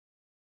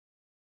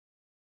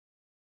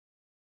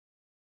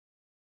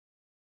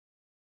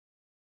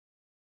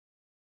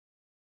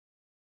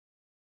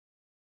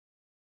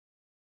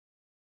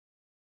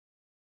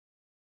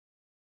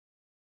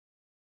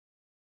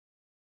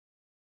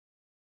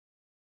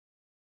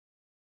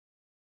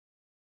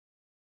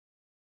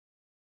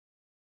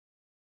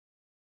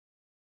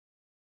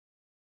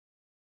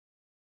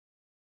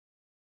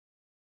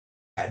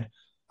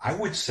I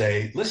would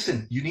say,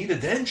 listen, you need a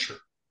denture.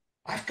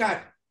 I've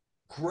got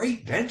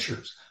great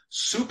dentures,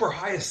 super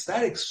high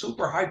aesthetics,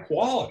 super high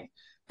quality.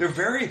 They're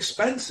very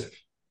expensive,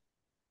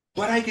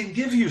 but I can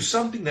give you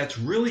something that's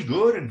really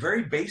good and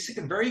very basic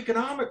and very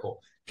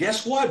economical.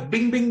 Guess what?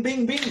 Bing, bing,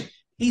 bing, bing.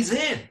 He's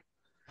in.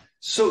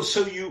 So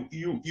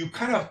you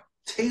kind of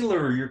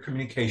tailor your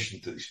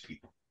communication to these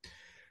people.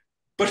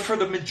 But for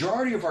the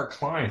majority of our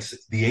clients,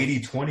 the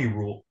 80-20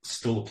 rule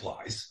still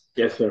applies.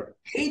 Yes, sir.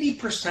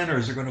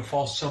 80%ers are going to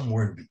fall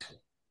somewhere in between.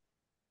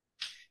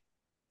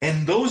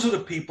 And those are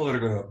the people that are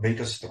going to make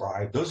us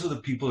thrive. Those are the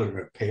people that are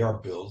going to pay our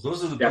bills.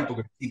 Those are the people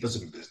going to keep us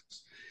in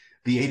business.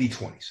 The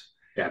 80-20s.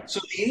 Yeah. So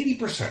the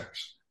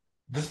 80%ers,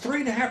 the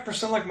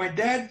 3.5% like my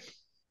dad,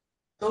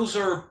 those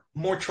are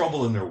more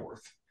trouble than they're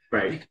worth.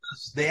 Right.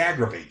 Because they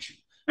aggravate you.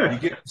 You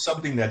get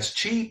something that's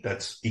cheap,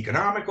 that's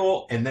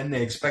economical, and then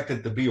they expect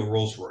it to be a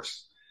Rolls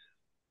Royce.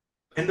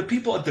 And the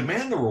people that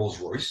demand the Rolls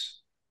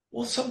Royce,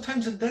 well,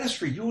 sometimes in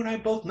dentistry, you and I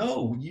both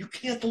know you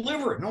can't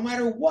deliver it no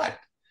matter what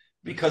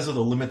because of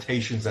the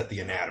limitations that the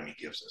anatomy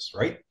gives us,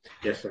 right?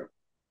 Yes, sir.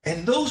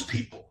 And those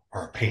people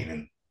are a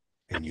pain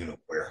in you know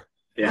where.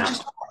 Yeah. Which is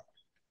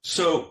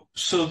hard.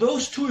 So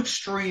those two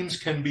extremes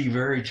can be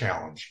very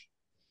challenging.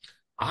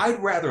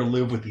 I'd rather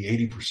live with the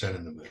 80%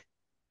 in the middle.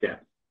 Yeah.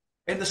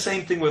 And the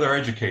same thing with our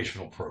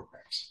educational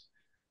programs.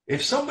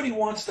 If somebody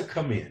wants to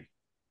come in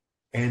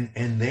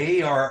and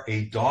they are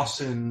a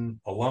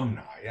Dawson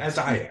alumni, as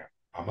I am,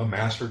 I'm a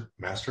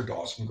master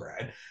Dawson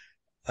grad,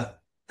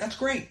 that's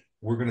great.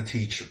 We're going to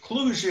teach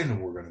occlusion,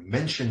 and we're going to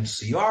mention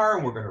CR,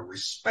 and we're going to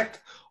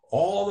respect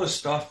all the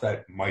stuff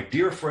that my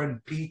dear friend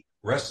Pete,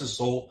 rest his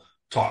soul,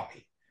 taught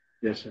me.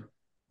 Yes, sir.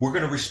 We're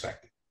going to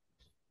respect it.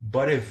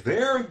 But if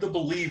they're the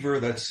believer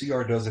that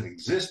CR doesn't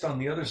exist on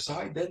the other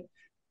side, then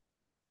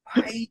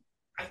I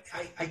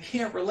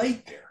can't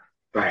relate there.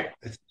 Right.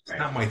 It's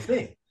not my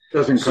thing.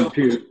 Doesn't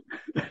compute.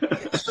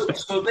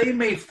 So they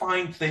may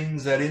find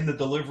things that in the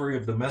delivery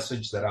of the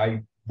message that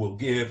I will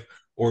give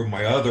or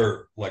my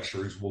other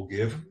lecturers will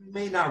give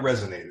may not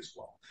resonate as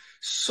well.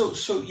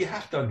 So you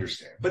have to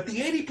understand. But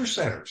the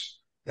 80%ers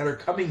that are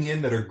coming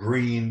in that are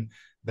green,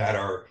 that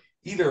are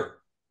either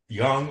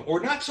young or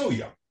not so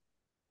young,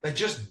 that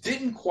just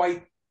didn't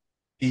quite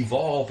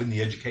evolve in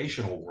the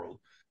educational world,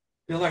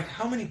 they're like,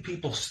 how many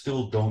people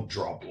still don't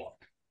draw blood?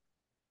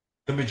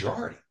 The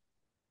majority.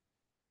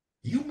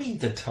 You mean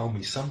to tell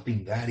me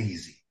something that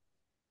easy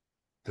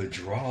to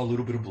draw a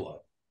little bit of blood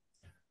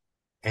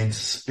and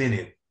spin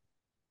it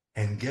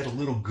and get a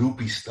little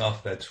goopy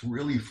stuff that's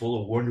really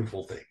full of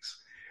wonderful things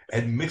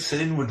and mix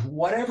it in with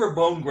whatever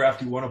bone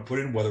graft you want to put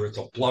in, whether it's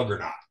a plug or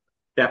not.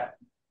 Yep.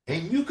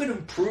 And you can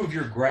improve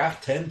your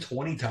graft 10,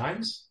 20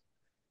 times,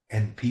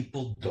 and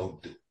people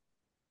don't do it.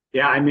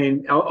 Yeah, I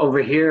mean,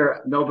 over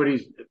here,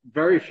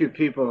 very few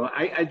people.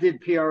 I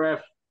did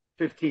PRF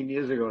 15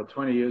 years ago,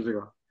 20 years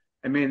ago.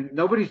 I mean,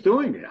 nobody's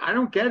doing it. I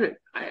don't get it.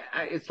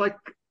 It's like,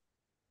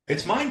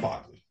 it's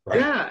mind-boggling, right?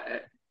 Yeah.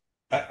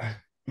 I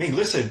mean,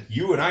 listen,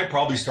 you and I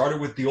probably started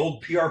with the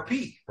old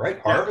PRP, right?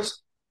 Yeah.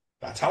 Harvest.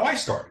 That's how I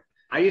started.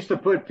 I used to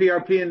put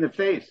PRP in the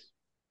face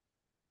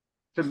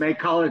to make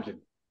collagen.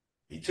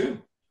 Me too.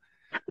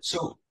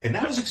 So, and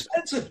that was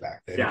expensive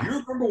back then. Yeah. If you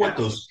remember what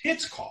those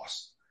kits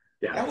cost,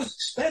 that was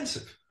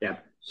expensive. Yeah.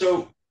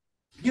 So,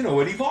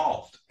 it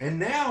evolved. And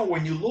now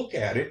when you look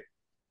at it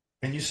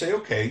and you say,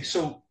 okay,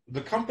 so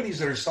the companies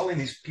that are selling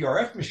these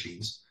PRF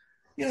machines,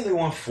 they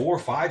want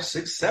 $4,000,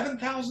 $5,000, $6,000,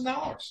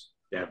 $7,000.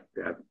 Yeah.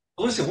 Yeah.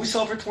 Listen, we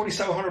sell for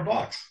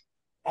 $2,700,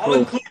 all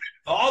included,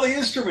 all the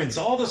instruments,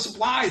 all the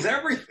supplies,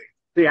 everything.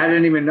 See, I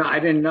didn't even know. I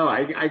didn't know.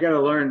 I got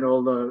to learn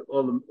all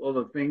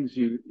the things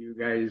you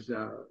guys.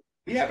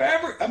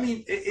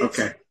 It's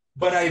okay.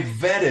 But I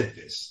vetted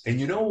this, and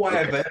you know why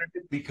I vetted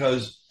it?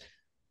 Because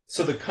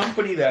the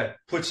company that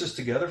puts this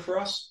together for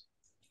us,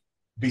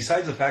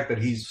 besides the fact that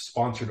he's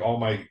sponsored all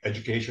my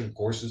education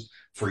courses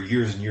for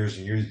years and years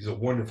and years, he's a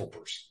wonderful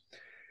person.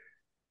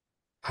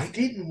 I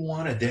didn't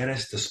want a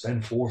dentist to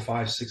spend $4,000,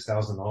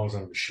 $5,000, $6,000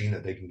 on a machine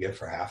that they can get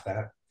for half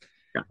that.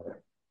 Yeah.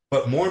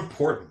 But more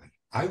importantly,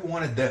 I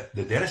wanted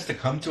the dentist to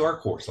come to our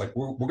course. Like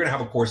we're going to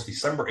have a course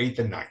December 8th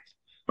and 9th.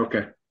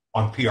 Okay.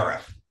 On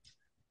PRF.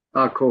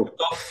 Oh, cool.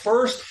 The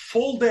first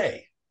full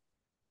day,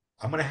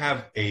 I'm going to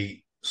have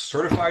a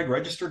certified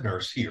registered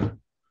nurse here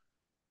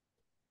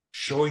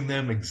showing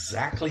them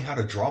exactly how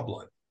to draw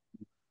blood,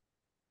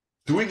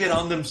 doing it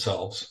on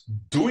themselves,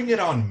 doing it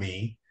on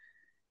me,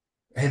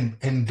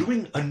 and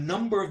doing a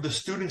number of the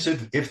students,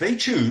 if they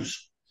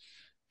choose,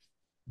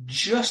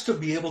 just to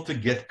be able to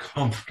get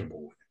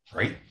comfortable with it,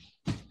 right?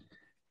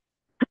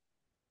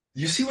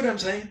 You see what I'm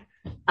saying?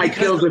 I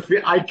killed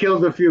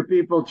a few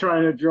people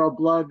trying to draw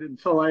blood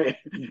until I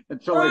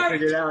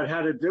figured out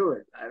how to do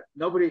it.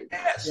 Nobody.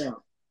 Yes. Yeah.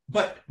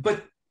 But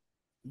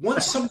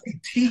once somebody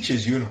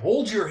teaches you and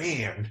holds your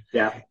hand,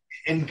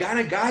 and kind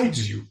of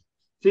guides you,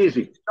 it's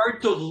easy. You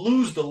start to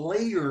lose the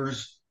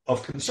layers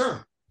of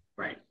concern.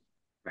 Right.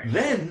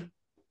 Then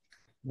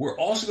we're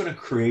also going to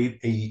create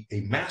a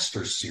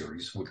master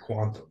series with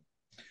Quantum,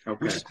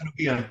 which is going to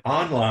be an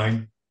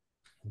online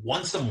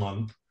once a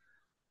month,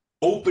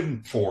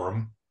 open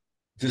forum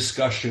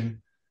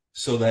discussion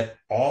so that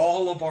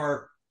all of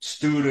our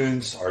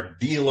students, our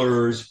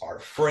dealers, our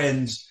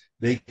friends,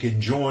 they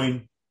can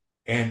join.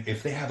 And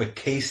if they have a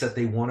case that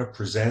they want to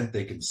present,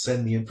 they can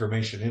send the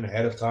information in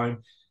ahead of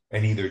time.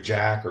 And either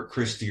Jack or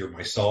Christy or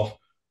myself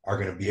are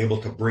going to be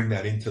able to bring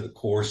that into the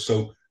course.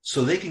 So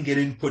they can get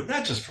input,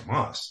 not just from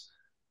us,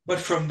 but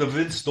from the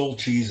Vince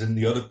Dolces and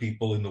the other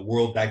people in the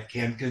world that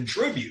can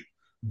contribute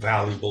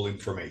valuable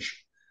information.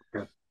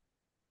 Yeah.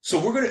 So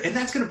we're going to, and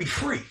that's going to be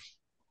free.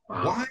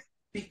 Wow. Why?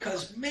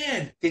 Because,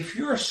 man, if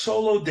you're a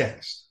solo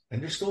dentist,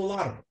 and there's still a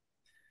lot of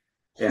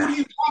them, who do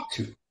you talk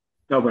to?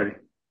 Nobody.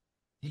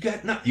 You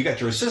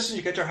got your assistant,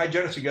 you got your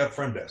hygienist, you got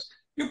front desk.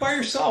 You're by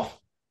yourself.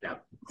 Yeah.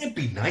 It'd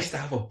be nice to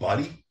have a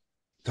buddy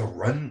to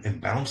run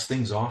and bounce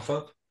things off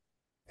of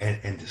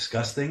and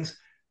discuss things.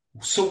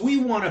 So we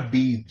want to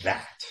be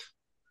that.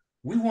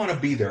 We want to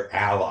be their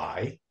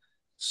ally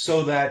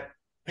so that,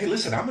 hey,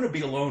 listen, I'm going to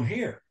be alone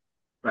here.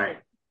 Right.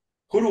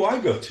 Who do I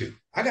go to?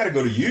 I got to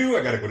go to you.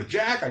 I got to go to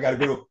Jack. I got to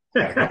go to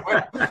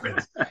my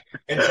friends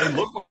and say,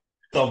 look what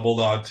I stumbled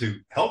on to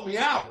help me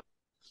out.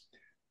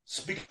 It's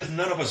because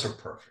none of us are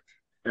perfect.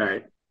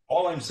 Right.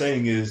 All I'm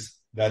saying is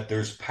that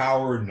there's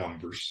power in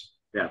numbers.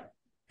 Yeah.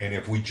 And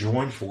if we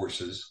join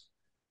forces,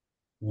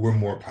 we're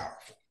more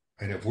powerful.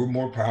 And if we're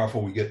more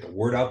powerful, we get the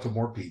word out to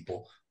more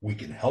people. We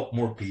can help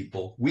more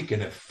people. We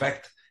can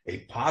affect a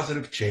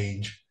positive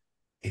change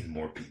in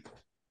more people.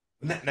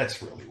 And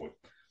that's really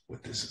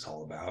what this is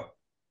all about.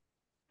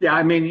 Yeah,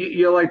 I mean,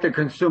 you're like the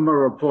Consumer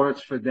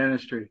Reports for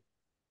dentistry.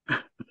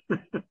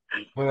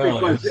 Well,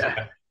 because,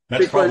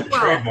 that's probably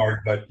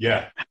trademark, but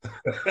yeah.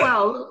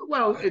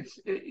 well, it's,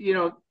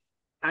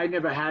 I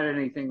never had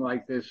anything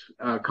like this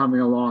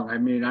coming along. I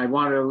mean, I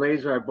wanted a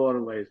laser, I bought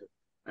a laser.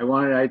 I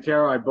wanted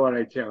iTero, I bought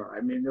iTero.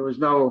 I mean, there was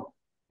no,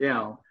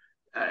 right,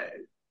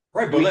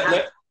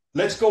 but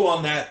let's go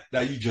on that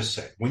you just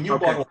said. When you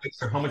bought a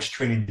laser, how much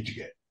training did you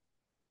get?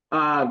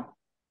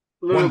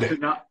 Little to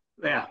not.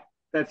 Yeah,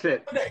 that's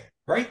it. 1 day,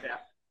 right? Yeah.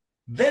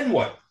 Then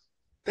what?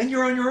 Then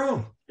you're on your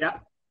own. Yeah.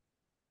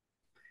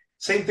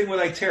 Same thing with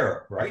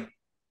iTero, right?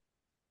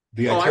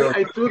 The iTero.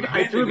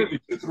 I threw the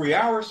 2-3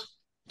 hours.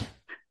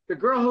 The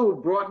girl who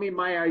brought me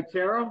my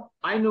iTero,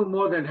 I knew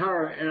more than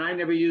her, and I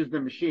never used the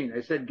machine.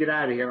 I said, "Get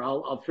out of here.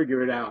 I'll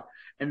figure it out."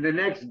 And the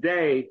next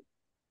day,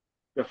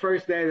 the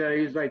first day that I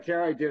used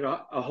iTero, I did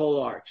a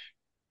whole arch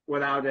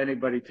without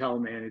anybody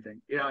telling me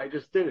anything. I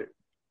just did it.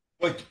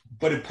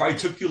 But it probably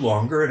took you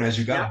longer, and as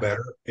you got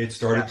better, it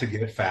started to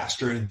get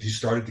faster, and you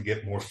started to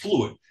get more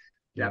fluid.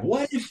 Yeah.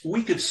 What if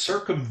we could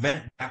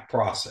circumvent that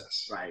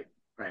process? Right.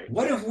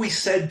 What if we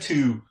said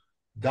to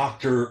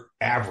Dr.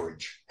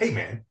 Average, hey,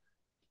 man,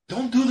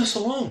 don't do this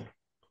alone.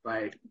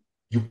 Right.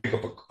 You pick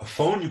up a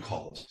phone, you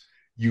call us.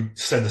 You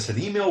send us an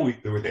email, we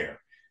were there.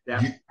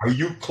 Yeah. Are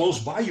you close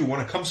by? You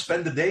want to come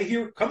spend the day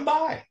here? Come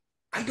by.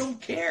 I don't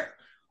care.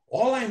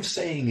 All I'm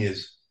saying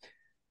is,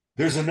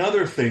 there's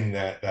another thing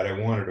that I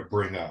wanted to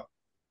bring up.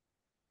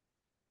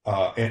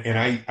 And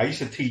I used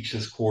to teach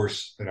this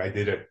course, and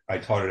I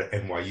taught it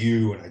at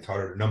NYU, and I taught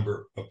it a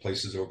number of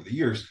places over the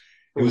years.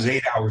 It was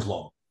 8 hours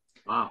long.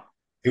 Wow.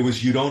 It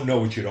was, you don't know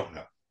what you don't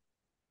know.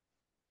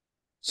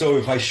 So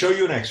if I show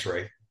you an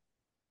x-ray,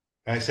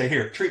 and I say,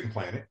 here, treatment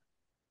plan it,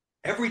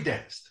 every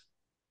dentist,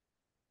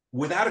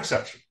 without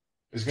exception,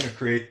 is going to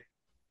create,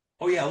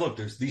 oh yeah, look,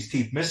 there's these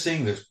teeth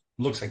missing,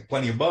 looks like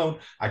plenty of bone,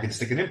 I can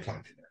stick an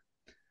implant in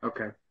there.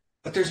 Okay.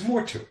 But there's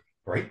more to it,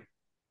 right?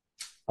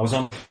 I was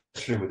on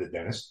yesterday with a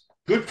dentist,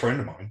 good friend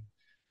of mine.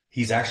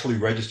 He's actually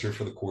registered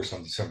for the course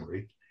on December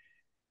 8th.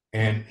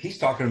 And he's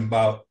talking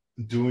about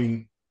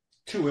doing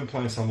 2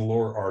 implants on the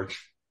lower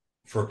arch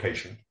for a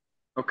patient.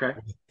 Okay.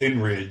 With a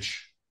thin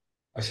ridge.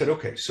 I said,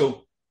 okay,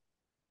 so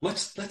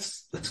let's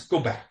go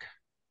back.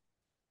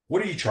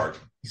 What are you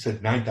charging? He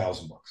said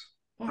 $9,000.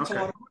 Well, that's a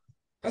lot of money.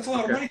 That's a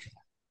lot of money.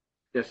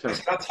 Yes, sir. I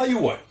said, I'll tell you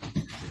what.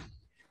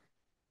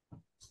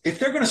 If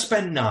they're going to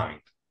spend $9,000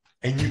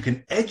 and you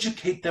can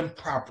educate them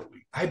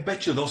properly, I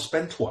bet you they'll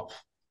spend $12,000.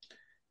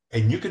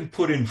 And you can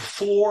put in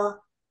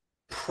 4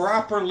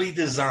 properly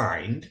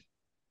designed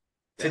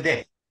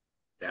today.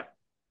 Yeah.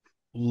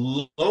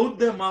 Load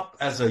them up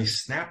as a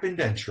snap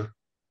indenture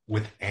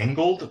with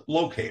angled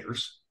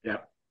locators. Yeah.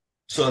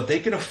 So that they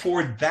can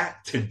afford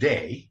that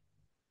today.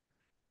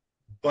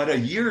 But a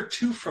year or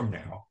 2 from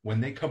now, when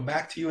they come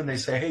back to you and they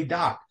say, hey,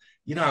 doc,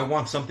 I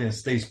want something that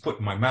stays put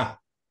in my mouth.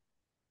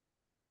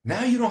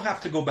 Now you don't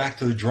have to go back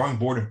to the drawing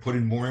board and put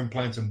in more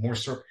implants and more.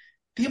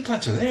 The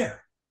implants are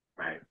there.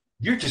 Right.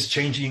 You're just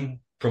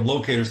changing from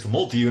locators to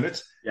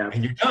multi-units,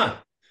 and you're done.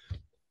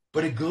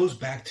 But it goes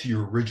back to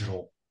your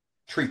original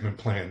treatment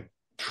plan,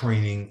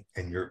 training,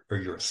 and your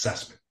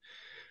assessment.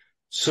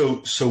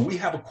 So we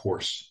have a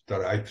course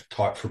that I've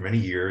taught for many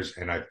years,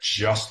 and I've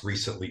just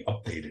recently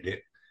updated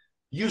it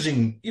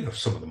using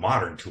some of the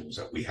modern tools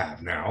that we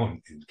have now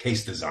in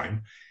case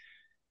design.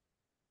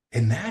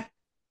 And that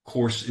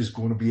course is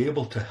going to be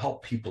able to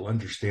help people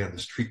understand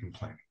this treatment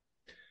planning.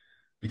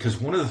 Because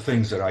one of the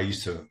things that I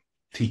used to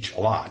teach a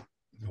lot,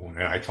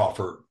 when I taught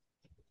for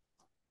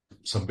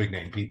some big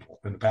name people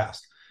in the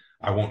past.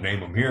 I won't name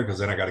them here because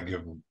then I got to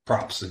give them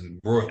props and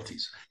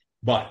royalties.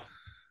 But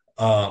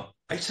I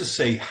used to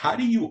say, how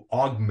do you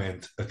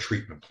augment a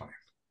treatment plan?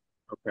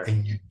 Okay.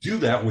 And you do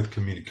that with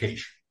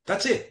communication.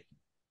 That's it.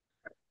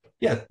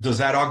 Yeah. Does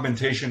that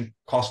augmentation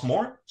cost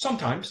more?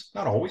 Sometimes,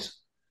 not always.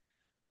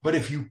 But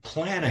if you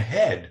plan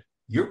ahead,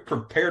 you're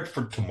prepared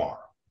for tomorrow.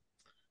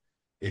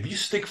 If you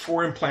stick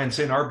 4 implants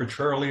in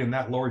arbitrarily in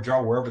that lower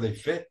jaw wherever they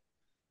fit,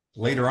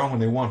 later on when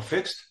they want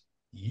fixed,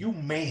 you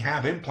may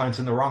have implants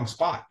in the wrong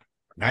spot.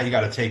 Now you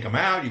got to take them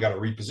out, you got to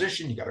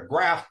reposition, you got to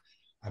graft.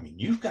 I mean,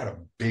 you've got a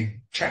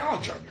big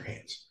challenge on your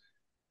hands.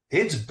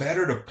 It's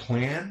better to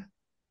plan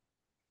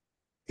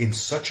in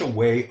such a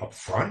way up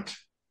front.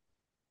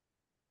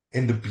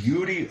 And the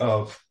beauty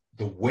of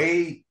the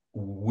way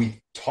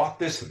we taught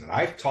this, and that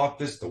I've taught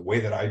this, the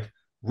way that I've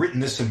written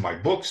this in my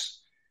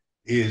books,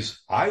 is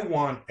I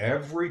want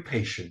every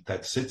patient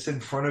that sits in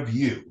front of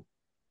you,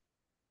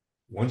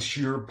 once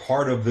you're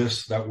part of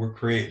this that we're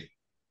creating,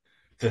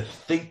 to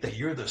think that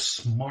you're the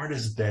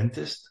smartest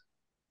dentist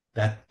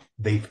that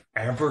they've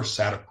ever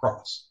sat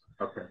across.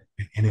 Okay.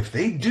 And if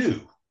they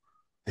do,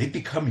 they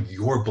become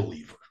your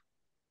believer.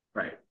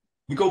 Right.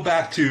 We go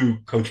back to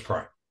Coach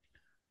Prime.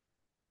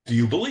 Do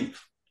you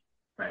believe?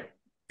 Right.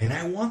 And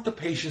I want the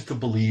patients to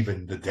believe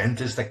in the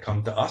dentists that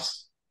come to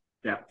us.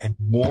 Yeah. And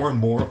more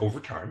over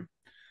time.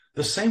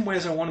 The same way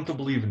as I want them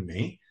to believe in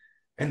me.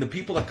 And the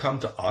people that come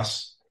to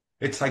us,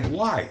 it's like,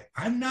 why?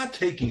 I'm not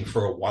taking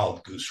for a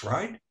wild goose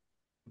ride.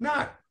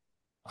 Not.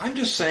 I'm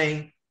just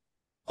saying,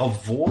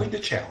 avoid the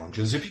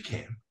challenges if you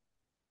can.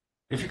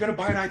 If you're going to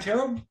buy an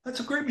iTero,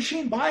 that's a great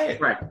machine. Buy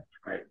it. Right.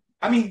 Right.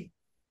 I mean,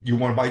 you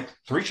want to buy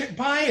 3 checks?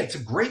 Buy it. It's a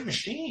great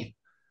machine.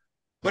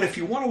 But if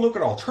you want to look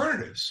at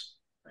alternatives,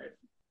 right,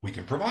 we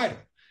can provide them.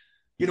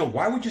 You know,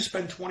 why would you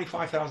spend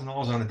 $25,000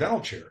 on a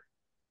dental chair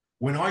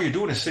when all you're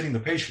doing is sitting the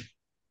patient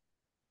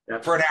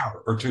for an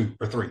hour or 2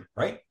 or 3,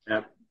 right?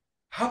 Yep.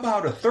 How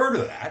about a third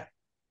of that?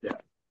 Yeah.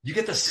 You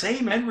get the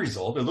same end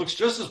result. It looks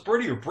just as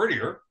pretty or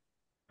prettier.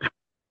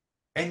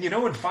 And, you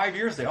know, in 5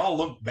 years, they all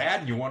look bad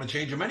and you want to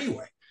change them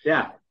anyway.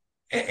 Yeah.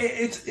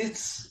 It's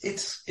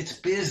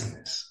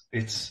business.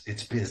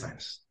 It's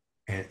business.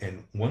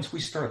 And once we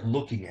start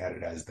looking at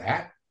it as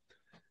that,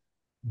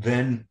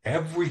 then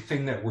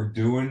everything that we're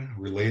doing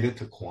related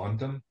to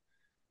quantum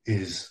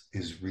is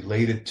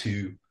related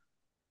to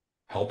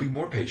helping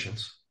more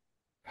patients,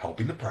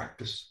 helping the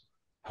practice,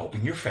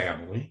 helping your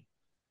family,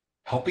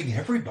 helping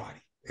everybody.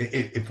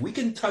 If we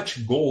can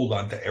touch gold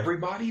onto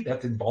everybody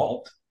that's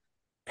involved,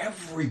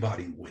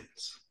 everybody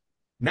wins.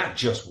 Not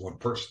just one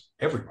person,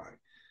 everybody.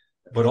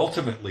 But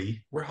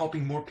ultimately, we're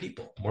helping more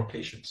people, more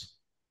patients.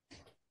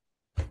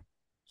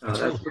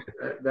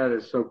 That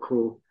is so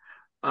cool.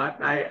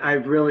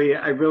 I've really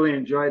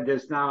enjoyed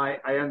this. Now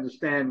I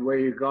understand where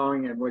you're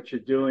going and what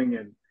you're doing,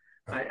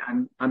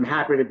 and I'm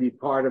happy to be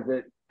part of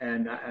it,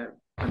 and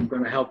I'm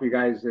going to help you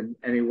guys in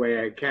any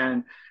way I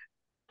can.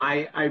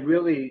 I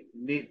really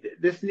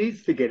this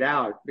needs to get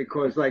out,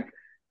 because like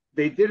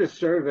they did a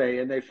survey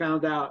and they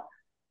found out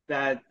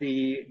that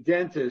the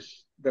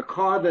dentists, the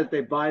car that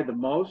they buy the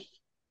most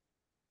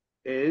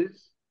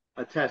is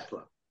a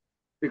Tesla,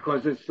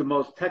 because it's the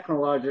most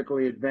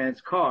technologically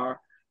advanced car,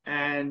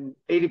 and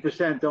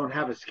 80% don't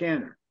have a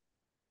scanner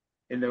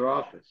in their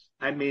office.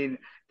 I mean,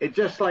 it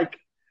just like,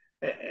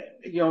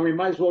 we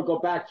might as well go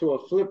back to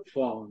a flip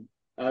phone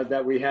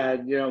that we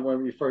had,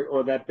 when we first,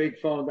 or that big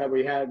phone that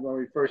we had when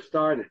we first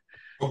started.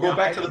 Well, go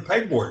back to the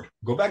pegboard.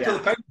 Go back to the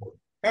pegboard.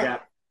 Yeah.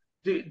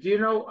 Do you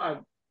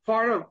know,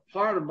 part of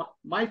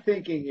my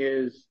thinking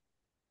is,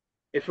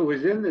 if it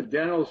was in the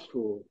dental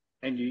school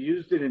and you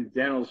used it in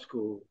dental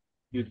school,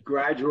 you'd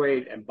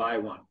graduate and buy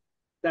one.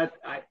 That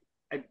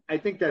I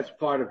think that's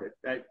part of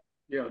it.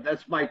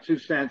 That's my 2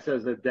 cents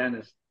as a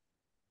dentist.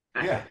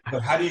 Yeah,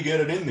 but how do you get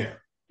it in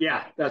there?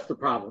 Yeah, that's the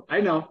problem. I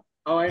know.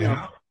 Oh, I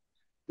know.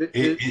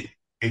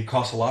 It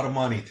costs a lot of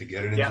money to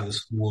get it into the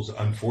schools,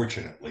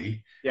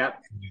 unfortunately. Yeah.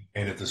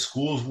 And if the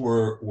schools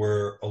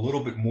were a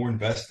little bit more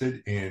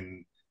invested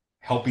in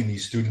helping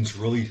these students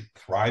really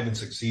thrive and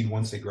succeed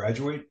once they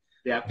graduate,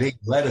 they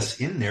let us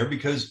in there.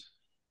 Because,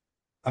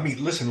 I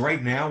mean, listen,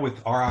 right now with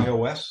our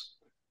iOS,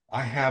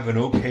 I have an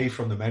okay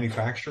from the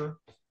manufacturer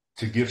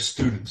to give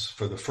students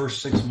for the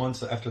first 6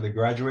 months after they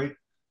graduate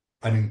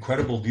an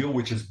incredible deal,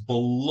 which is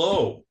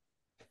below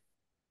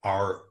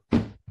our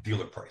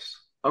dealer price.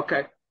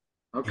 Okay.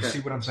 You see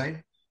what I'm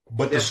saying?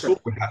 But the school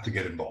would have to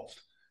get involved,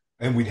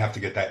 and we'd have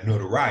to get that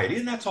notoriety,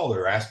 and that's all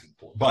they're asking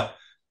for. But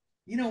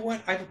you know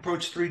what? I've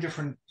approached 3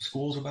 different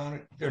schools about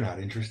it. They're not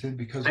interested,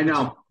 because I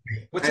know.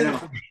 What's in it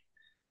for me?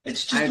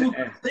 It's just doing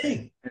a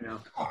thing. I know.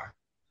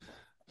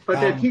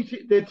 But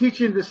they're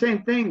teaching the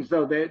same things,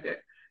 though. They're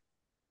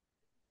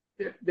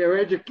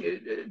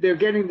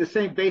getting the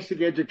same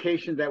basic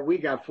education that we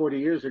got 40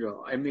 years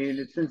ago. I mean,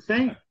 it's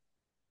insane.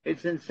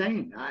 It's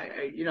insane.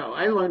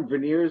 I learned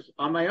veneers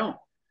on my own.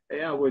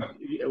 Yeah,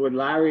 with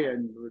Larry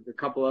and with a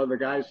couple other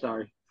guys.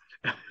 Sorry.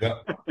 Yeah.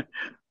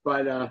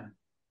 But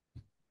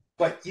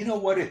But you know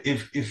what?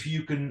 If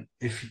you can,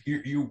 if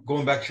you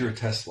going back to your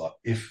Tesla,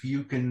 if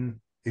you can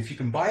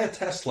buy a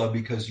Tesla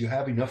because you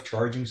have enough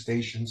charging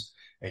stations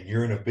and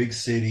you're in a big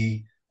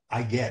city,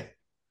 I get it.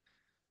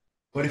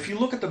 But if you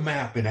look at the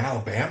map in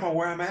Alabama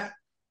where I'm at,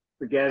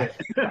 Forget I it.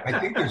 think, I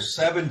think there's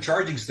 7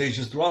 charging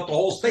stations throughout the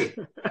whole state.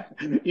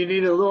 You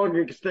need a long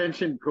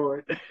extension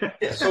cord.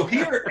 Yeah, so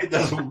here it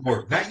doesn't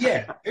work. Not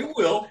yet. It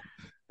will.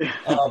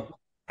 Um,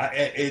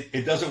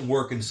 it doesn't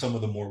work in some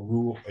of the more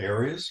rural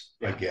areas.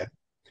 I Yeah. get, it.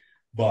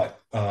 But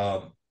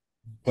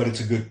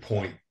it's a good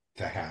point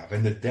to have.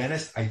 And the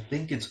dentist, I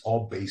think it's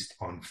all based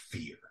on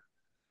fear.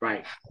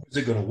 Right. How is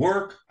it going to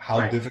work? How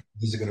Right. difficult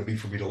is it going to be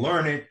for me to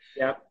learn it?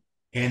 Yep.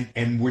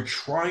 And we're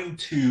trying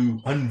to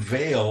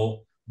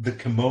unveil the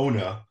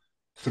kimono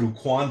through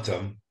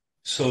quantum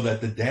so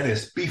that the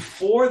dentist,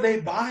 before they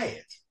buy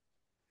it,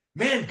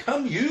 man,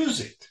 come use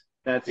it.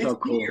 That's It's so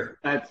cool. here.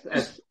 That's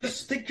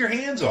Just stick your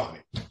hands on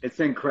it. it's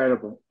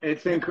incredible.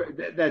 It's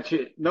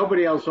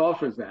nobody else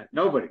offers that.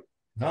 Nobody.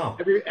 No.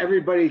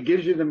 Everybody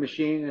gives you the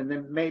machine, and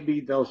then maybe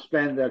they'll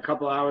spend a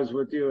couple hours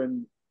with you,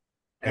 and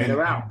And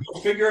they're out.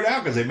 you'll figure it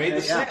out because they made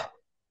the Yeah. sale.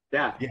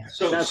 Yeah. Yeah.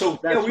 That's So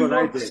yeah, we what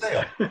I want the did.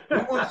 sale. We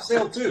want the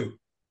sale too.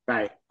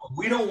 Right.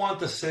 We don't want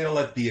the sale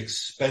at the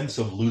expense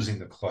of losing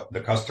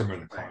the customer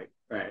and the client.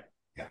 Right.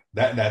 Right.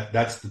 Yeah,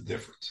 that's the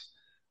difference.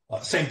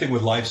 Same thing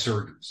with live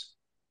surgeries.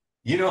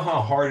 You know how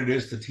hard it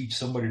is to teach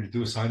somebody to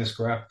do a sinus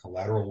graft, a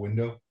lateral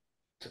window?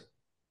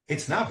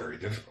 It's not very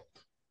difficult.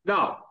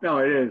 No,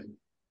 it isn't.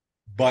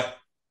 But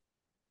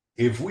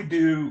if we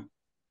do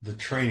the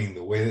training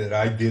the way that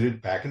I did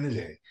it back in the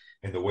day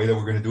and the way that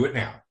we're going to do it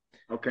now,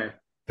 Okay.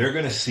 they're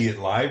going to see it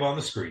live on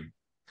the screen.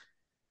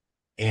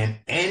 And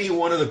any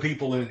one of the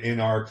people in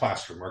our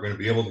classroom are going to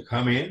be able to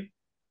come in,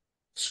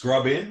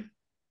 scrub in,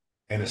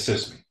 and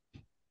assist me.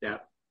 Yeah.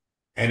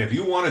 And if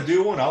you want to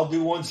do one, I'll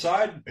do one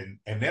side,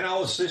 and then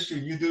I'll assist you,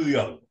 and you do the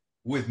other one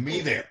with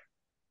me there.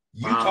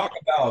 You Wow. talk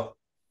about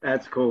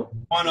That's cool.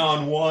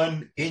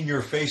 one-on-one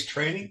in-your-face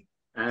training.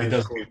 That It is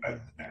doesn't cool. get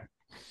better than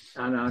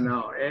that.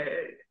 No.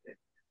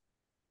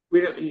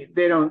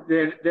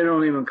 They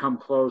don't even come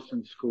close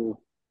in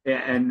school,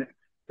 and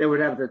they would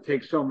have to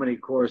take so many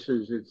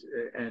courses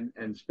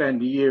and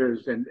spend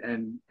years and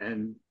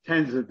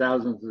tens of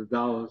thousands of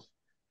dollars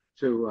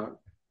to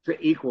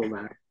equal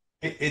that.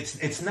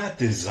 It's not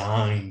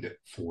designed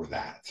for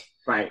that.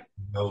 Right.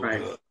 You know,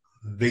 Right.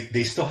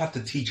 they still have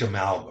to teach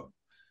amalgam.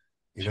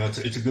 You know,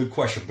 it's a good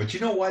question. But you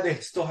know why they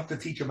still have to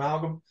teach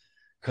amalgam?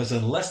 Because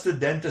unless the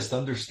dentist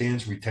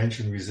understands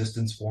retention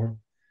resistance form,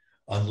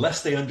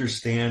 unless they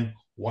understand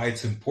why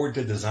it's important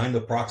to design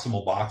the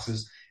proximal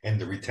boxes and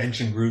the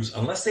retention grooves,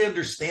 unless they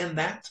understand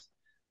that,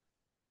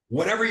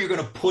 whatever you're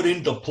going to put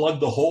in to plug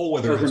the hole,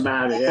 whether Doesn't it's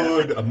matter,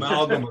 wood,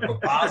 amalgam, or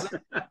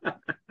composite,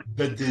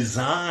 the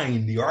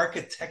design, the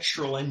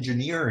architectural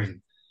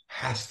engineering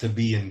has to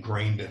be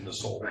ingrained in the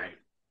soul. Right.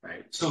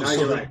 Right. So No, they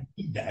you're right.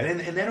 need that. And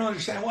they don't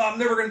understand, well, I'm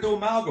never going to do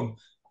amalgam.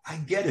 I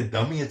get it,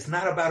 dummy. It's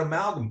not about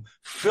amalgam.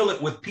 Fill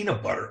it with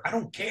peanut butter. I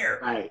don't care.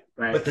 Right.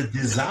 Right. But the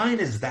design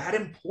is that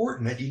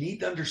important that you need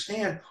to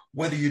understand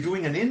whether you're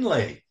doing an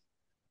inlay.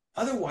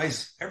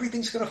 Otherwise,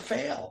 everything's going to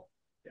fail.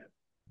 Yeah.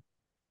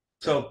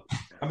 So,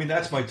 I mean,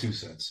 that's my 2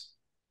 cents.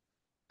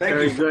 Thank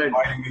Very you for good.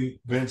 inviting me,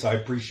 Vince. I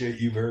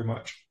appreciate you very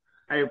much.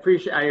 I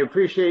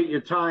appreciate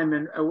your time,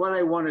 and what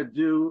I want to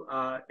do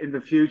in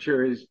the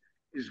future is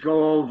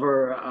go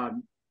over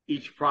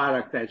each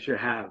product that you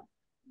have,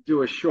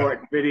 do a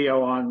short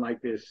video on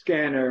like the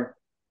scanner,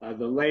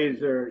 the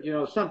laser,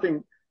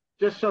 something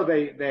just so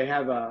they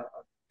have a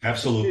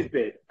Absolutely.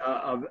 tidbit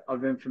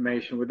of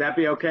information. Would that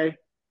be okay?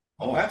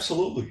 Oh,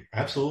 absolutely.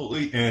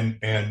 Absolutely.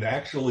 And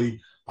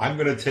actually, I'm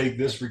going to take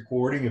this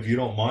recording, if you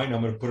don't mind.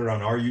 I'm going to put it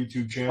on our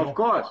YouTube channel. Of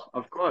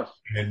course.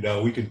 And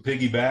we can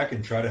piggyback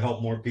and try to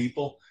help more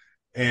people.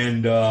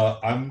 And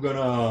I'm going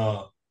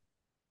to,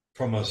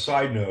 from a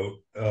side note,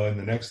 in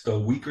the next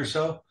week or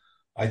so,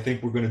 I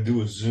think we're going to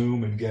do a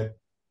Zoom and get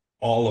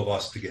all of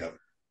us together.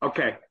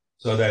 Okay.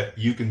 So that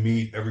you can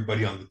meet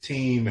everybody on the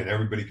team and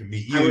everybody can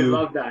meet you. I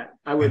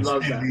would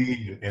love that.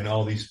 Cindy and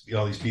all these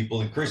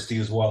people, and Christy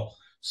as well.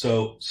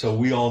 So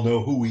we all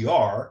know who we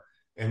are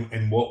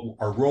and what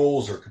our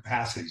roles or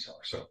capacities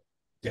are. So,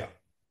 yeah.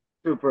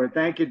 Super.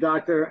 Thank you,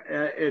 Doctor.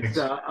 It's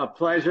a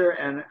pleasure,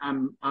 and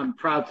I'm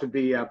proud to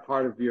be a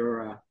part of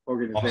your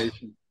organization.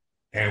 Awesome.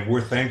 And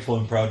we're thankful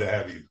and proud to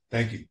have you.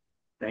 Thank you.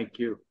 Thank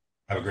you.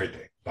 Have a great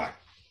day. Bye.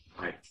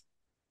 Bye.